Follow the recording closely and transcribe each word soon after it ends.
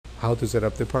how to set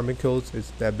up department codes.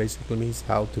 That basically means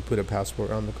how to put a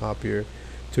password on the copier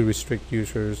to restrict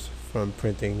users from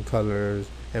printing colors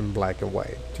and black and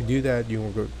white. To do that, you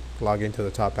will log into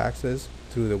the top access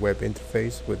through the web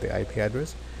interface with the IP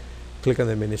address. Click on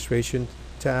the administration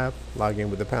tab, log in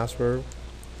with the password,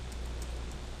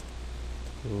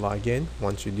 log in.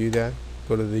 Once you do that,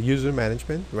 go to the user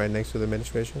management right next to the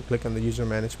administration. Click on the user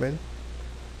management,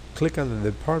 click on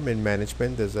the department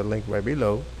management. There's a link right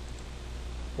below.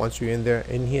 Once you're in there,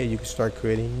 in here you can start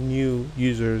creating new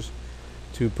users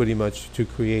to pretty much to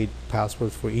create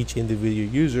passwords for each individual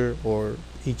user or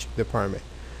each department.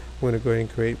 We're going to go ahead and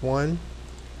create one.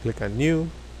 Click on new.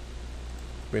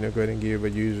 We're going to go ahead and give a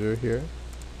user here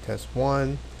test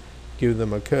 1, give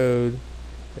them a code.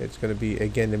 It's going to be,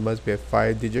 again, it must be a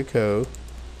 5-digit code.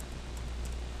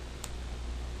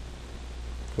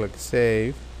 Click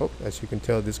save. Oh, as you can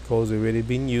tell, this code is already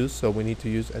being used, so we need to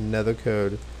use another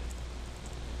code.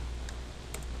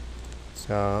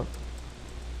 So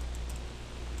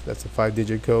that's a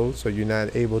 5-digit code, so you're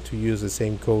not able to use the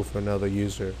same code for another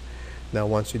user. Now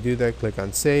once you do that, click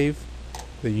on save.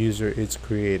 The user is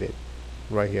created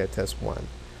right here at test 1.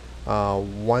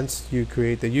 Once you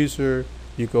create the user,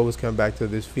 you can always come back to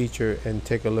this feature and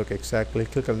take a look exactly,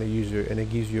 click on the user, and it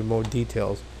gives you more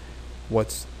details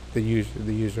what's the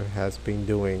user has been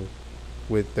doing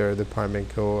with their department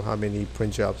code, how many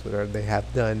print jobs that they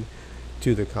have done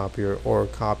to the copier or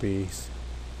copies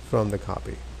from the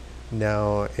copy.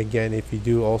 Now again, if you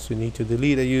do also need to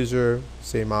delete a user,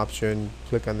 same option,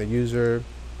 click on the user,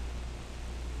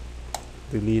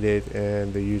 delete it,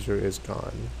 and the user is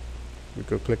gone. You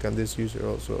could click on this user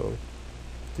also,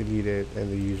 delete it,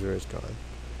 and the user is gone.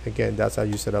 Again, that's how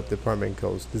you set up department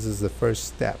codes. This is the first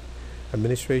step.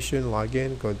 Administration,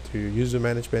 login, go to user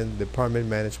management, department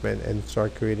management, and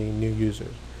start creating new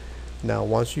users. Now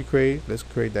once you create, let's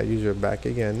create that user back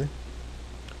again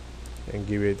and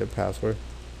give it the password,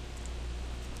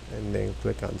 and then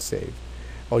click on save.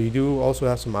 Oh, you do also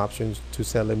have some options to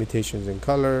set limitations in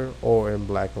color or in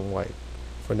black and white.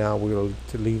 For now, we'll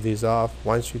leave these off.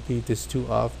 Once you leave these two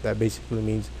off, that basically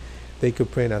means they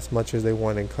could print as much as they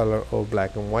want in color or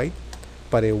black and white,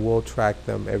 but it will track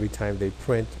them every time they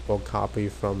print or copy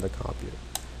from the copier.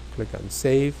 Click on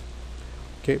save.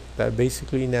 Okay, that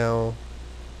basically now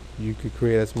you could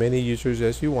create as many users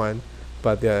as you want,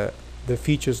 but the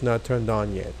feature's not turned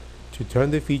on yet. To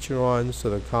turn the feature on, so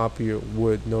the copier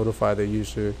would notify the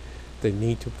user they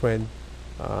need to print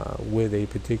with a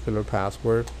particular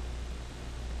password.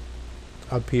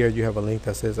 Up here you have a link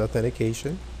that says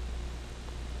authentication.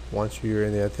 Once you're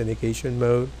in the authentication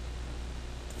mode,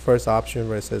 first option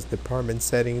where it says department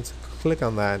settings, click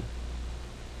on that.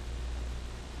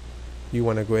 You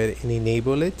want to go ahead and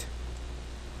enable it.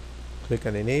 Click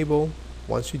on enable.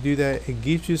 Once you do that, it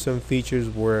gives you some features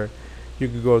where you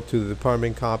could go to the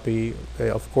department copy.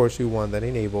 Of course, you want that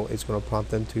enable. It's going to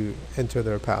prompt them to enter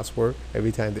their password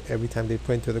every time they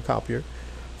print to the copier.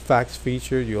 Fax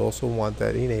feature, you also want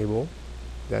that enable.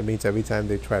 That means every time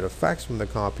they try to fax from the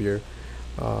copier,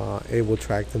 it will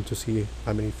track them to see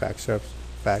how many fax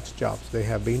jobs they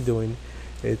have been doing.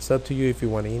 It's up to you if you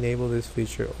want to enable this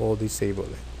feature or disable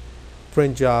it.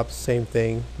 Print jobs, same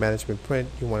thing. Management print,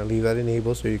 you want to leave that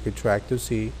enabled so you could track to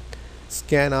see.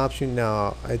 Scan option,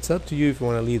 now it's up to you if you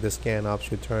want to leave the scan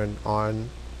option turned on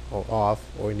or off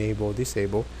or enable or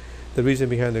disable. The reason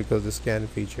behind it, because the scan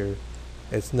feature,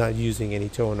 it's not using any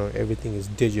toner, everything is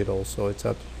digital, so it's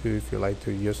up to you if you like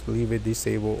to just leave it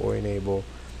disabled or enable.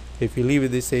 If you leave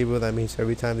it disabled, that means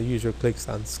every time the user clicks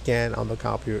on scan on the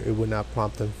copier, it will not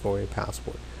prompt them for a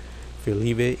password. If you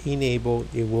leave it enabled,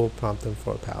 it will prompt them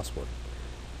for a password.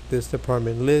 This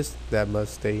department list, that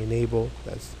must stay enabled,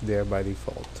 that's there by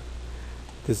default.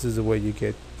 This is the way you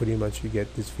get, pretty much you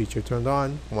get this feature turned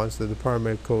on. Once the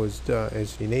department code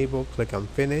is enabled, click on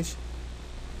finish.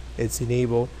 It's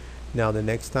enabled. Now the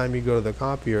next time you go to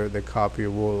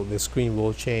the screen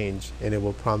will change and it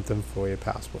will prompt them for a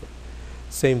password.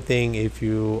 Same thing if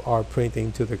you are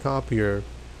printing to the copier.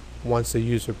 Once the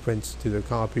user prints to the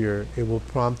copier, it will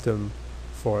prompt them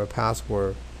for a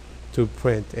password to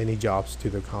print any jobs to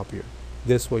the copier.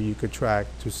 This way you could track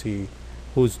to see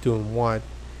who's doing what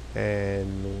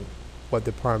and what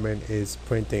department is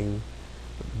printing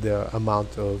the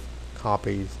amount of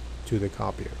copies to the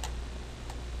copier.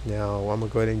 Now I'm going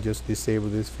to go ahead and just disable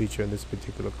this feature on this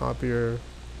particular copier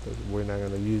because we're not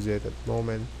going to use it at the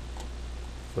moment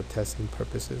for testing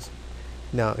purposes.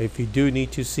 Now if you do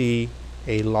need to see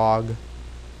a log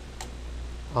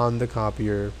on the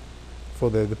copier for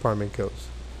the department codes,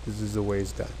 this is the way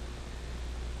it's done.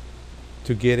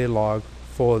 To get a log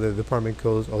for the department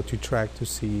codes or to track to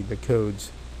see the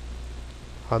codes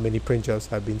how many print jobs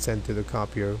have been sent to the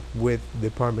copier with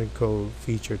department code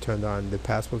feature turned on, the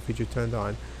passport feature turned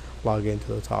on. Log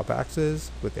into the top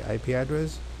axis with the IP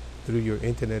address through your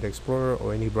Internet Explorer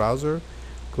or any browser.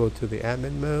 Go to the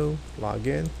admin mode, log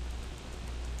in.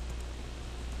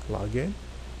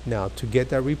 Now to get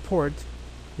that report,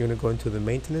 you're going to go into the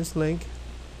maintenance link.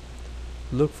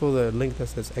 Look for the link that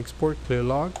says export clear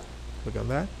log. Click on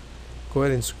that. Go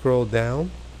ahead and scroll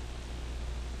down.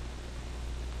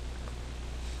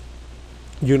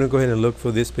 You're going to go ahead and look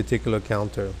for this particular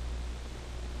counter.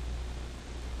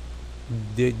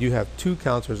 You have two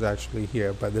counters actually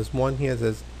here, but there's one here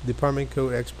that says department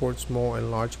code export small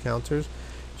and large counters.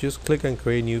 Just click on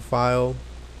create new file.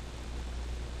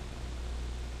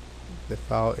 The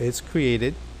file is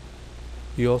created.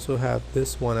 You also have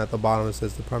this one at the bottom that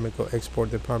says department code export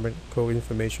department code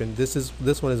information.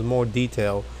 This one is more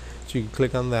detailed, so you can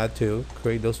click on that to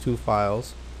create those two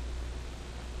files.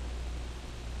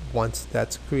 Once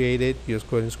that's created, you just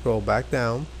go ahead and scroll back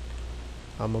down.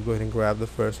 I'm gonna go ahead and grab the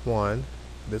first one,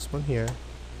 this one here.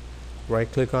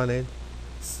 Right click on it,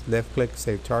 left click,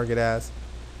 save target as.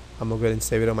 I'm gonna go ahead and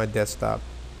save it on my desktop.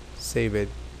 Save it.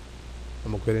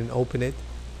 I'm gonna go ahead and open it.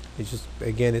 It's just,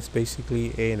 again, it's basically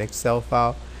an Excel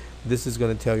file. This is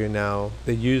going to tell you now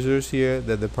the users here,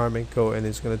 the department code, and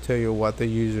it's going to tell you what the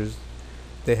users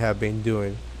they have been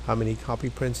doing, how many copy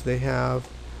prints they have,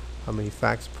 how many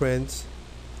fax prints,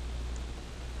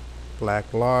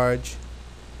 black large,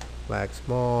 black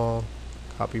small,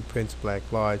 copy prints black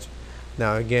large.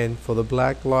 Now again, for the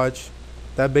black large,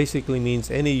 that basically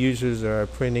means any users are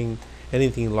printing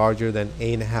anything larger than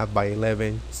 8.5 by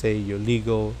 11, say your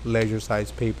legal ledger size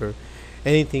paper,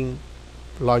 anything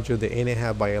larger than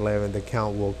 8.5 by 11, the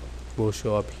count will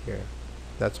show up here.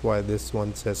 That's why this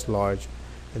one says large,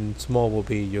 and small will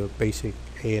be your basic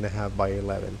 8.5 by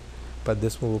 11. But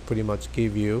this one will pretty much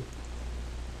give you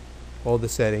all the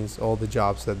settings, all the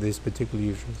jobs that this particular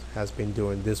user has been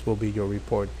doing. This will be your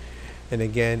report. And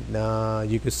again,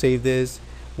 you could save this.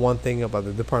 One thing about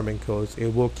the department codes,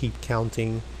 it will keep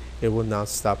counting. It will not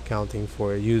stop counting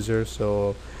for a user.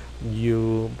 So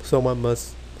someone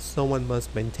must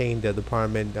maintain the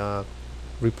department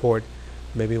report.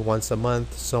 Maybe once a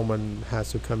month, someone has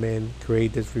to come in,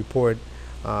 create this report,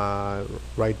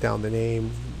 write down the name.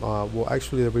 Well,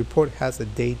 actually, the report has a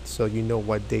date, so you know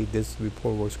what date this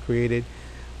report was created.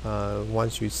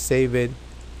 Once you save it,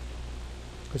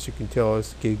 as you can tell,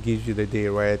 it gives you the date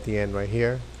right at the end right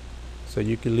here. So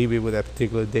you can leave it with that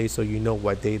particular day, so you know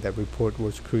what day that report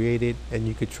was created, and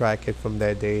you could track it from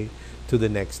that day to the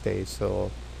next day.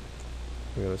 So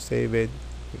we're going to save it,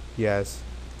 click yes,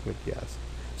 click yes.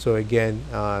 So again,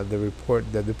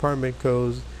 the department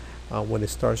codes, when it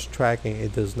starts tracking,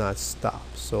 it does not stop.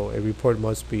 So a report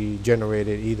must be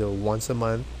generated either once a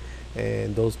month,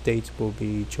 and those dates will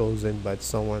be chosen by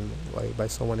someone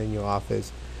in your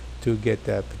office to get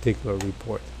that particular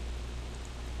report.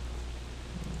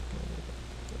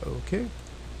 Okay,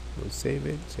 we'll save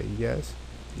it, say yes,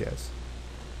 yes.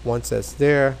 Once that's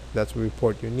there, that's the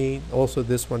report you need. Also,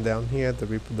 this one down here,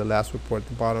 the last report at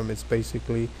the bottom, it's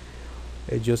basically,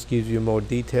 it just gives you more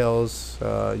details.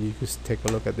 You can take a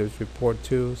look at this report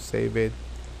too, save it,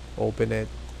 open it.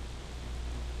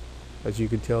 As you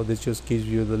can tell, this just gives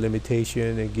you the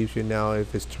limitation. It gives you now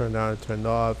if it's turned on or turned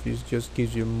off. It just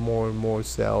gives you more and more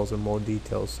cells and more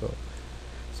details.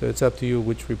 So it's up to you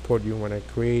which report you want to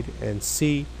create and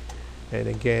see. And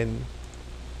again,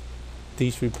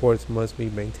 these reports must be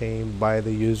maintained by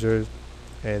the users,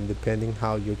 and depending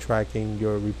how you're tracking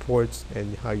your reports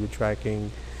and how you're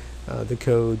tracking the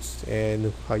codes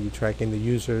and how you're tracking the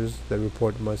users, the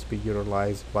report must be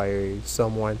utilized by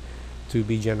someone to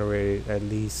be generated at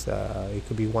least it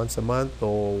could be once a month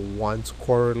or once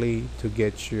quarterly to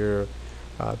get your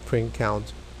print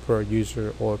count per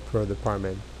user or per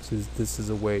department. So this is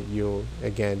a way you'll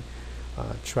again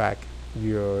track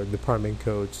your department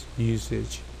codes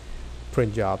usage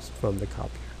print jobs from the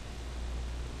copier.